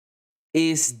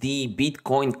Is the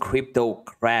Bitcoin crypto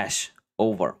crash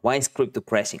over? Why is crypto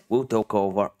crashing? We'll talk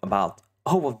about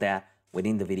all of that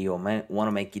within the video. I want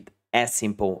to make it as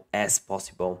simple as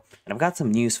possible. And I've got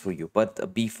some news for you.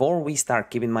 But before we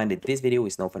start, keep in mind that this video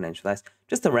is no financial advice,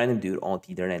 just a random dude on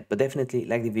the internet. But definitely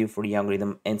like the video for the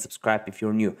algorithm and subscribe if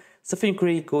you're new. Something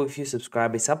really cool if you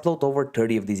subscribe is upload over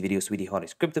 30 of these videos with the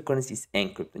hottest cryptocurrencies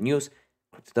and crypto news,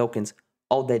 crypto tokens,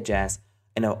 all that jazz.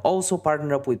 And I'll also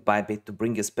partner up with Bybit to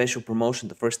bring a special promotion.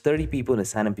 The first 30 people that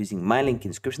sign up using my link in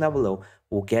the description down below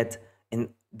will get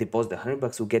and deposit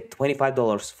 $100 will get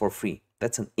 $25 for free.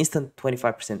 That's an instant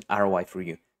 25% ROI for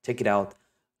you. Check it out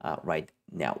right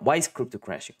now. Why is crypto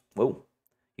crashing? Well,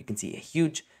 you can see a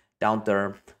huge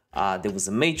downturn. There was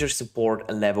a major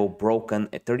support level broken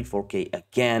at 34K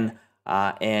again.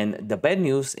 And the bad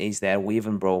news is that we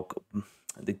even broke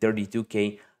the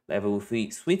 32K level. If we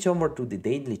switch over to the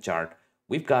daily chart,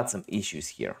 we've got some issues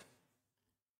here.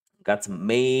 Got some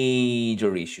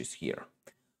major issues here.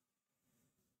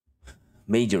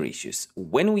 Major issues.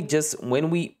 When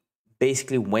we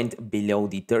basically went below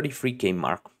the 33K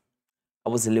mark, I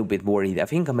was a little bit worried. I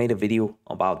think I made a video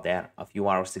about that a few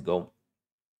hours ago,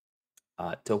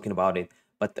 talking about it.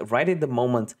 But right at the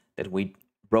moment that we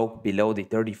broke below the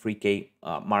 33K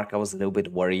mark, I was a little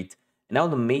bit worried. And now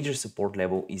the major support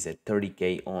level is at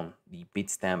 30K on the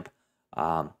Bitstamp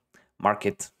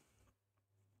market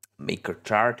maker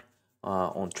chart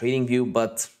on TradingView.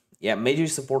 But yeah, major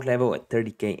support level at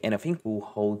 30K, and I think we'll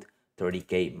hold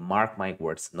 30K. Mark my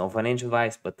words, no financial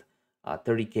advice, but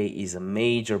 30K is a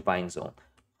major buying zone.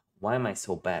 Why am I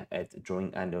so bad at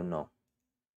drawing? I don't know.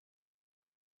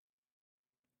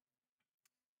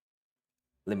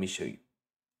 Let me show you.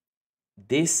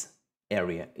 This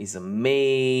area is a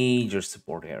major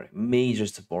support area. Major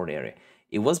support area.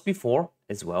 It was before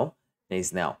as well. It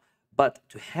is now. But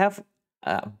to have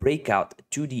a breakout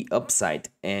to the upside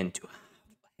and to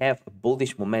have a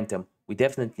bullish momentum, we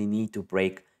definitely need to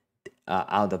break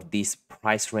out of this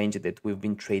price range that we've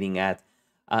been trading at.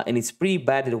 And it's pretty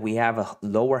bad that we have a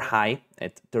lower high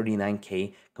at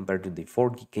 39K compared to the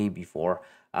 40K before.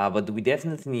 But we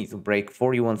definitely need to break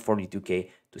 41, 42K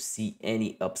to see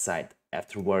any upside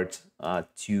afterwards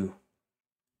to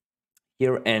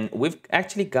here. And we've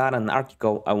actually got an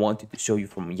article I wanted to show you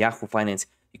from Yahoo Finance.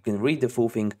 You can read the full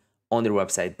thing on their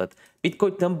website. But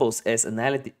Bitcoin tumbles as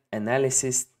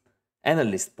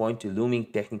analysts point to looming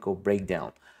technical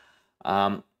breakdown.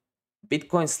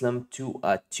 Bitcoin slumped to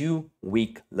a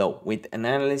 2-week low, with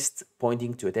analysts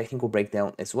pointing to a technical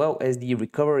breakdown as well as the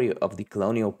recovery of the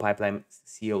Colonial Pipeline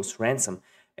CEO's ransom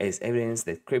as evidence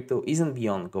that crypto isn't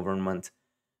beyond government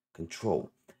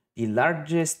control. The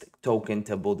largest token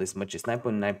tumbled as much as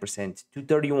 9.9% to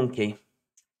 31K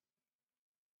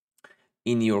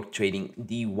in New York trading.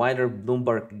 The wider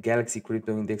Bloomberg Galaxy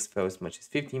Crypto Index fell as much as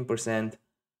 15%.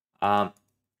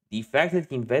 The fact that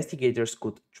the investigators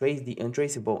could trace the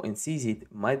untraceable and seize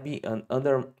it might be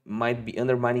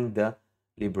undermining the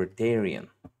libertarian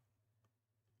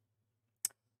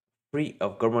free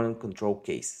of government control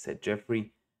case, said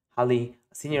Jeffrey Halley,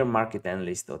 a senior market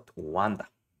analyst at Wanda.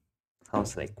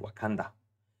 Sounds like Wakanda.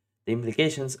 The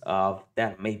implications of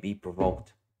that may be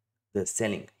provoked the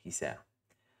selling, he said.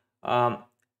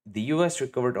 The US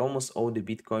recovered almost all the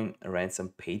Bitcoin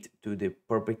ransom paid to the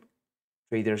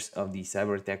perpetrators of the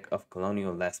cyber attack of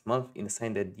Colonial last month, in a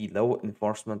sign that the law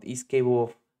enforcement is capable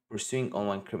of pursuing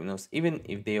online criminals even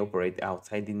if they operate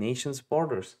outside the nation's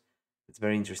borders. It's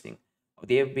very interesting.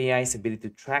 The FBI's ability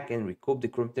to track and recoup the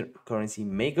cryptocurrency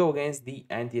may go against the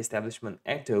anti-establishment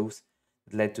ethos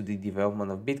that led to the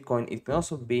development of Bitcoin. It can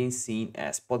also be seen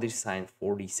as a positive sign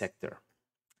for the sector.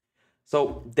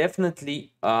 So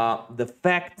definitely, the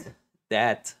fact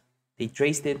that they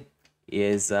traced it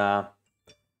is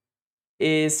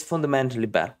fundamentally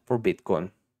bad for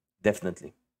Bitcoin.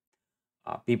 Definitely,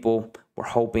 people were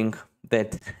hoping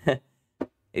that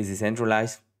it's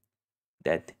decentralized,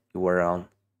 that you were on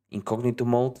incognito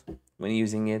mode when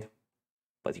using it,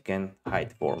 but you can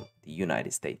hide from the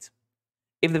United States.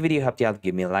 If the video helped you out,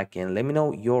 give me a like and let me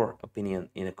know your opinion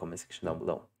in the comment section down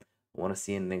below. I want to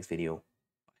see you in the next video.